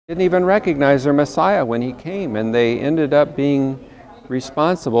didn't even recognize their Messiah when he came, and they ended up being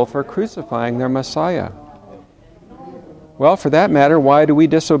responsible for crucifying their Messiah. Well, for that matter, why do we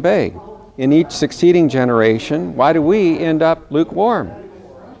disobey? In each succeeding generation, why do we end up lukewarm?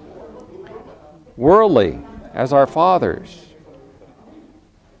 Worldly, as our fathers.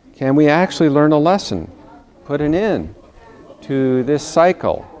 Can we actually learn a lesson? Put an end to this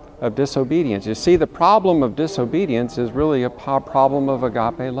cycle of disobedience. You see, the problem of disobedience is really a problem of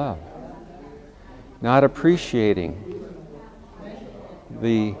agape love. Not appreciating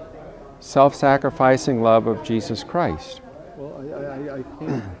the self-sacrificing love of Jesus Christ. Well,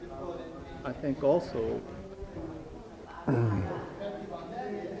 I think also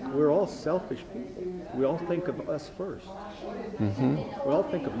we're all selfish people. We all think of us first. Mm-hmm. We all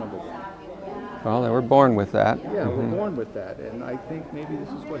think of number one. Well, we're born with that. Yeah, we're born with that, and I think maybe this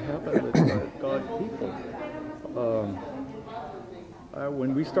is what happened with God's people.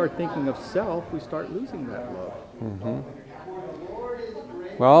 When we start thinking of self, we start losing that love. Mm-hmm.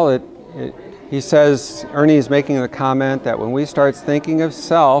 Well, he says, Ernie is making the comment that when we start thinking of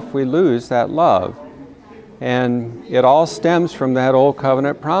self, we lose that love. And it all stems from that old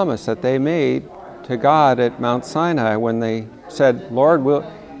covenant promise that they made to God at Mount Sinai when they said, Lord,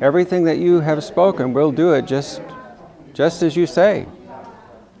 everything that you have spoken, we'll do it just as you say.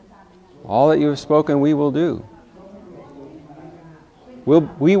 All that you have spoken, we will do.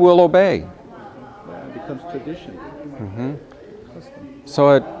 We will obey. Yeah, it becomes tradition. Mm-hmm.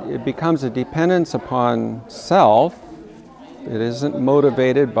 So it becomes a dependence upon self. It isn't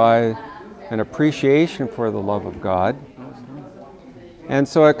motivated by an appreciation for the love of God. And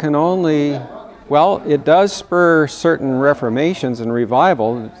so it can only, well, it does spur certain reformations and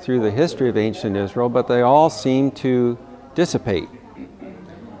revival through the history of ancient Israel, but they all seem to dissipate.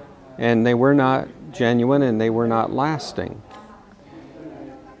 And they were not genuine and they were not lasting.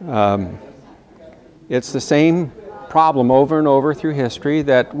 It's the same problem over and over through history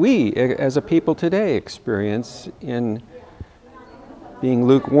that we as a people today experience in being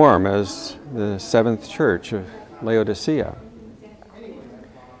lukewarm as the seventh church of Laodicea.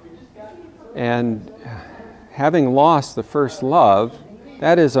 And having lost the first love,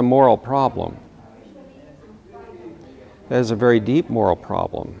 that is a moral problem. That is a very deep moral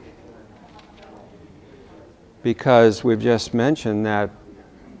problem. Because we've just mentioned that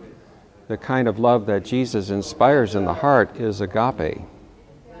the kind of love that Jesus inspires in the heart is agape.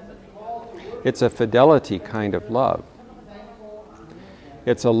 It's a fidelity kind of love.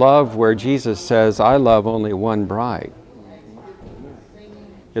 It's a love where Jesus says, I love only one bride.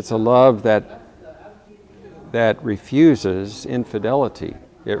 It's a love that refuses infidelity.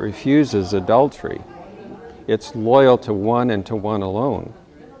 It refuses adultery. It's loyal to one and to one alone.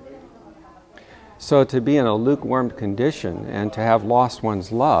 So to be in a lukewarm condition and to have lost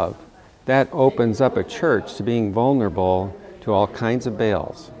one's love, that opens up a church to being vulnerable to all kinds of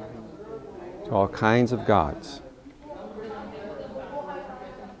Baals, to all kinds of gods.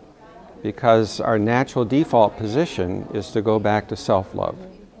 Because our natural default position is to go back to self-love.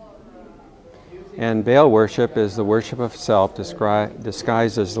 And Baal worship is the worship of self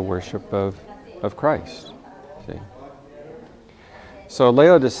disguised as the worship of Christ. See? So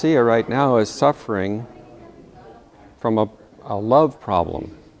Laodicea right now is suffering from a love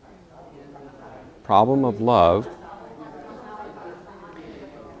problem of love.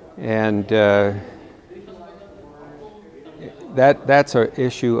 And that's an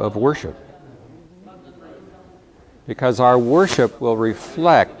issue of worship. Because our worship will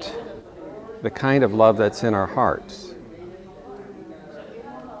reflect the kind of love that's in our hearts.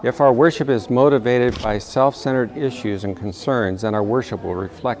 If our worship is motivated by self-centered issues and concerns, then our worship will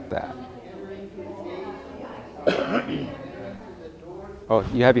reflect that. Oh,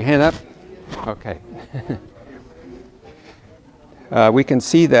 you have your hand up? Okay. We can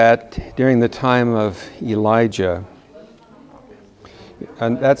see that during the time of Elijah.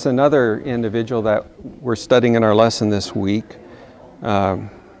 And that's another individual that we're studying in our lesson this week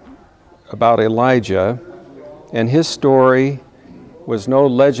about Elijah. And his story was no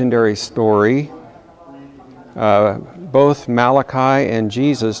legendary story. Both Malachi and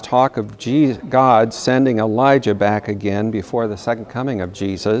Jesus talk of God sending Elijah back again before the second coming of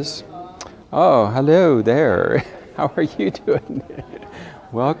Jesus. Oh, hello there. How are you doing?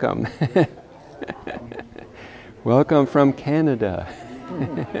 Welcome. Welcome from Canada.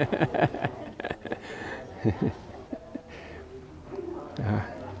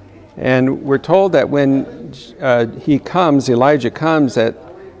 And we're told that when Elijah comes, that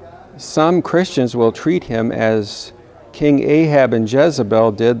some Christians will treat him as King Ahab and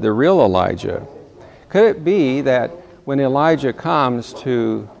Jezebel did the real Elijah. Could it be that when Elijah comes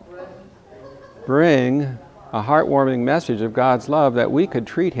to bring a heartwarming message of God's love, that we could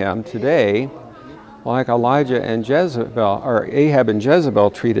treat him today like Elijah and Jezebel, or Ahab and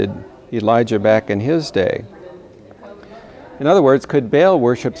Jezebel treated Elijah back in his day. In other words, could Baal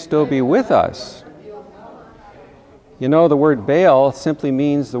worship still be with us? You know, the word Baal simply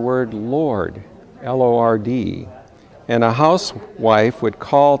means the word Lord, L-O-R-D. And a housewife would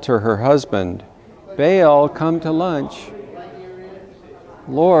call to her husband, Baal, come to lunch.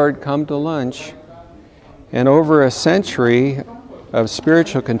 Lord, come to lunch. And over a century of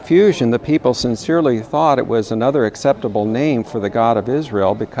spiritual confusion, the people sincerely thought it was another acceptable name for the God of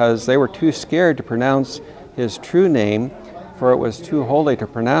Israel, because they were too scared to pronounce his true name, for it was too holy to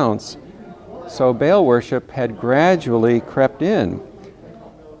pronounce. So Baal worship had gradually crept in.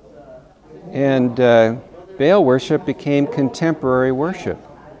 And Baal worship became contemporary worship,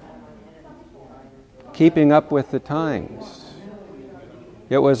 keeping up with the times.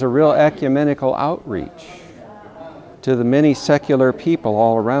 It was a real ecumenical outreach to the many secular people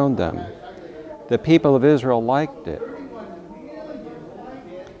all around them. The people of Israel liked it.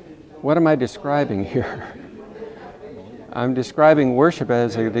 What am I describing here? I'm describing worship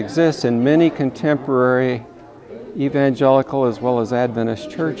as it exists in many contemporary evangelical as well as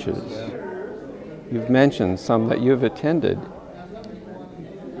Adventist churches. You've mentioned some that you've attended.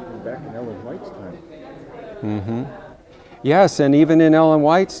 Back in Ellen White's time. Mm-hmm. Yes, and even in Ellen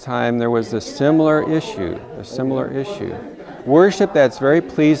White's time, there was a similar issue. Worship that's very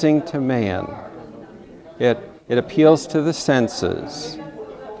pleasing to man. It appeals to the senses.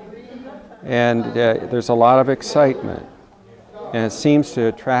 And there's a lot of excitement. And it seems to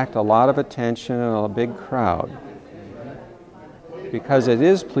attract a lot of attention and a big crowd, because it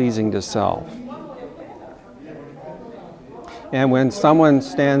is pleasing to self. And when someone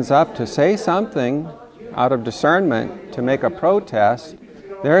stands up to say something out of discernment, to make a protest,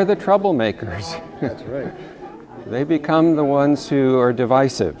 they're the troublemakers. That's right. They become the ones who are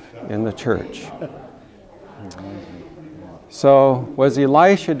divisive in the church. So, was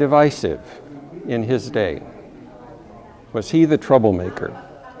Elisha divisive in his day? Was he the troublemaker?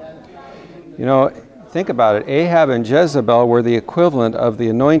 You know, think about it. Ahab and Jezebel were the equivalent of the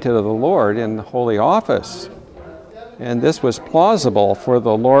anointed of the Lord in the holy office. And this was plausible, for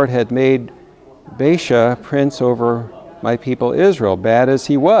the Lord had made Baasha prince over my people Israel. Bad as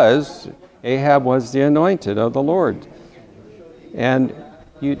he was, Ahab was the anointed of the Lord. And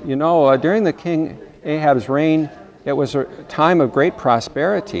you know, during the king Ahab's reign, it was a time of great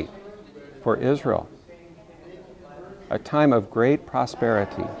prosperity for Israel. A time of great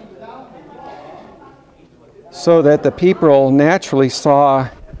prosperity. So that the people naturally saw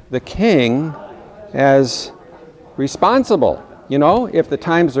the king as responsible. You know, if the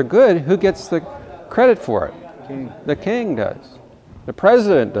times are good, who gets the credit for it? King. The king does. The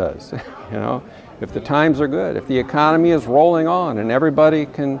president does. You know, if the times are good, if the economy is rolling on and everybody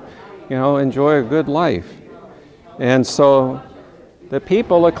can, you know, enjoy a good life. And so the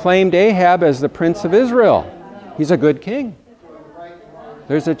people acclaimed Ahab as the prince of Israel. He's a good king.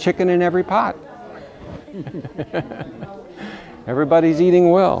 There's a chicken in every pot. Everybody's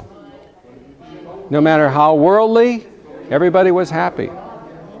eating well. No matter how worldly, everybody was happy.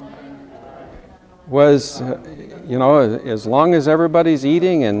 You know, as long as everybody's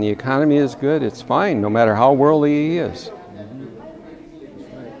eating and the economy is good, it's fine, no matter how worldly he is.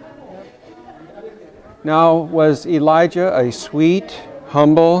 Now, was Elijah a sweet,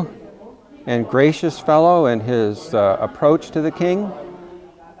 humble, and gracious fellow in his approach to the king?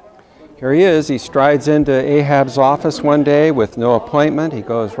 Here he is. He strides into Ahab's office one day with no appointment. He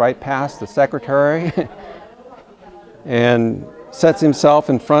goes right past the secretary and sets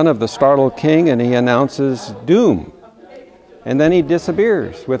himself in front of the startled king, and he announces doom. And then he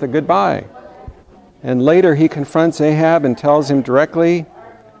disappears with a goodbye. And later he confronts Ahab and tells him directly,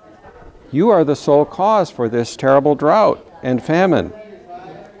 "You are the sole cause for this terrible drought and famine."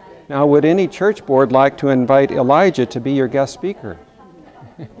 Now, would any church board like to invite Elijah to be your guest speaker?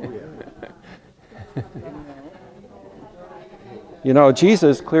 You know,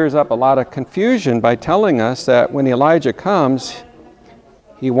 Jesus clears up a lot of confusion by telling us that when Elijah comes,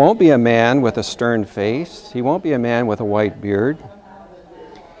 he won't be a man with a stern face. He won't be a man with a white beard.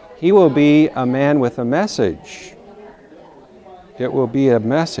 He will be a man with a message. It will be a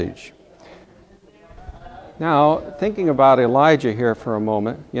message. Now, thinking about Elijah here for a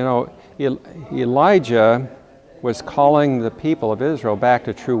moment, you know, Elijah was calling the people of Israel back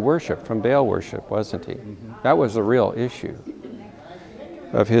to true worship from Baal worship, wasn't he? Mm-hmm. That was the real issue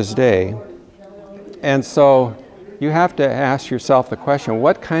of his day. And so you have to ask yourself the question,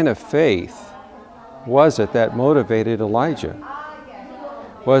 what kind of faith was it that motivated Elijah?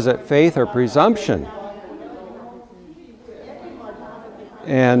 Was it faith or presumption?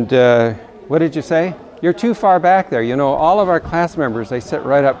 And what did you say? You're too far back there. You know, all of our class members, they sit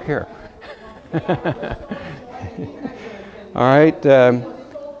right up here. All right.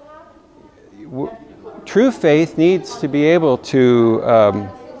 True faith needs to be able to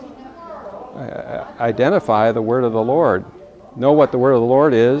identify the word of the Lord, know what the word of the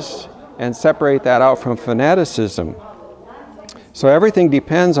Lord is, and separate that out from fanaticism. So everything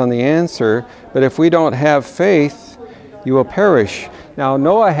depends on the answer, but if we don't have faith, you will perish. Now,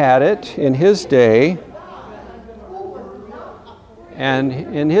 Noah had it in his day, and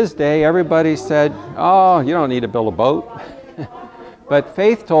in his day, everybody said, oh, you don't need to build a boat. But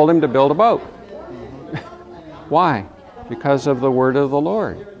faith told him to build a boat. Why? Because of the word of the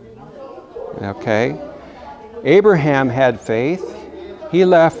Lord. Okay. Abraham had faith. He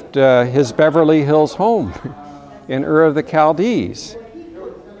left his Beverly Hills home in Ur of the Chaldees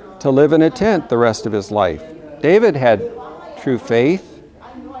to live in a tent the rest of his life. David had true faith.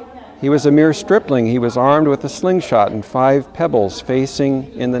 He was a mere stripling. He was armed with a slingshot and 5 pebbles,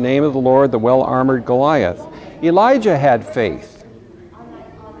 facing in the name of the Lord the well-armored Goliath. Elijah had faith.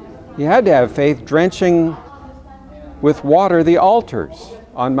 He had to have faith, drenching with water the altars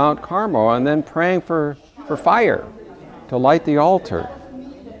on Mount Carmel and then praying for fire to light the altar.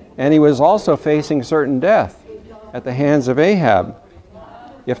 And he was also facing certain death at the hands of Ahab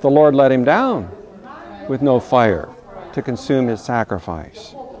if the Lord let him down with no fire to consume his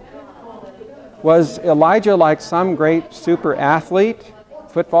sacrifice. Was Elijah like some great super athlete,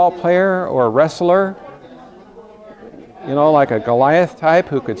 football player or wrestler? You know, like a Goliath type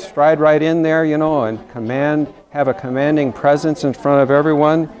who could stride right in there, you know, and have a commanding presence in front of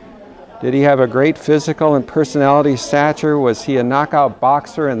everyone? Did he have a great physical and personality stature? Was he a knockout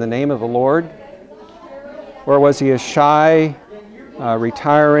boxer in the name of the Lord? Or was he a shy,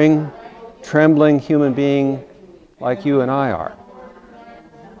 retiring, trembling human being like you and I are?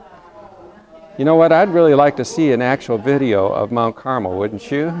 You know what? I'd really like to see an actual video of Mount Carmel,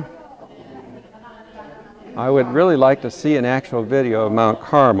 wouldn't you? I would really like to see an actual video of Mount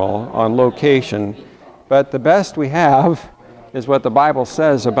Carmel on location, but the best we have is what the Bible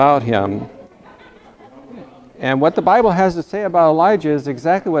says about him. And what the Bible has to say about Elijah is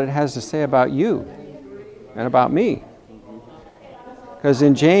exactly what it has to say about you and about me. Because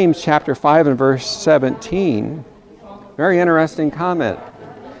in James chapter 5 and verse 17, very interesting comment.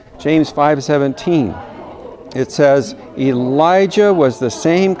 James 5:17, it says, Elijah was the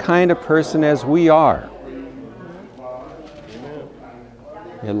same kind of person as we are.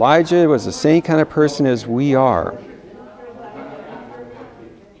 Elijah was the same kind of person as we are.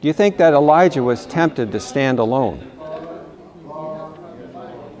 Do you think that Elijah was tempted to stand alone,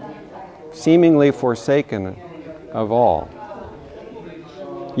 seemingly forsaken of all?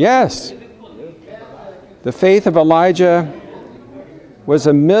 Yes. The faith of Elijah was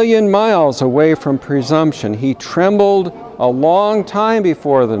 1,000,000 miles away from presumption. He trembled a long time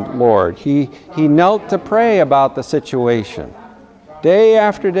before the Lord. He knelt to pray about the situation, day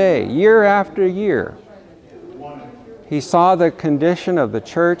after day, year after year. He saw the condition of the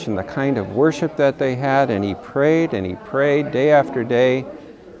church and the kind of worship that they had, and he prayed day after day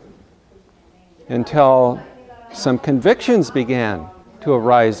until some convictions began to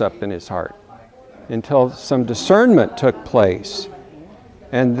arise up in his heart, until some discernment took place.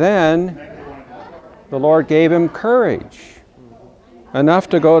 And then the Lord gave him courage, enough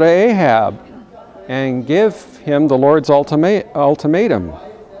to go to Ahab and give him the Lord's ultimatum.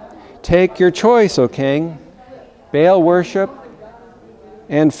 Take your choice, O king, Baal worship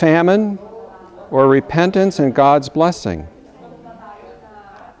and famine, or repentance and God's blessing.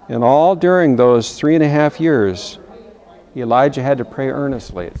 And all during those 3.5 years, Elijah had to pray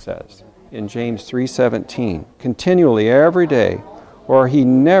earnestly, it says, in James 3:17, continually every day, or he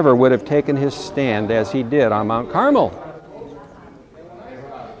never would have taken his stand as he did on Mount Carmel.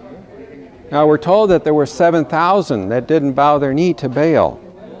 Now we're told that there were 7,000 that didn't bow their knee to Baal.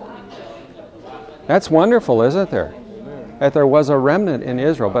 That's wonderful, isn't there? That there was a remnant in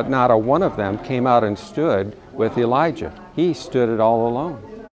Israel, but not a one of them came out and stood with Elijah. He stood it all alone.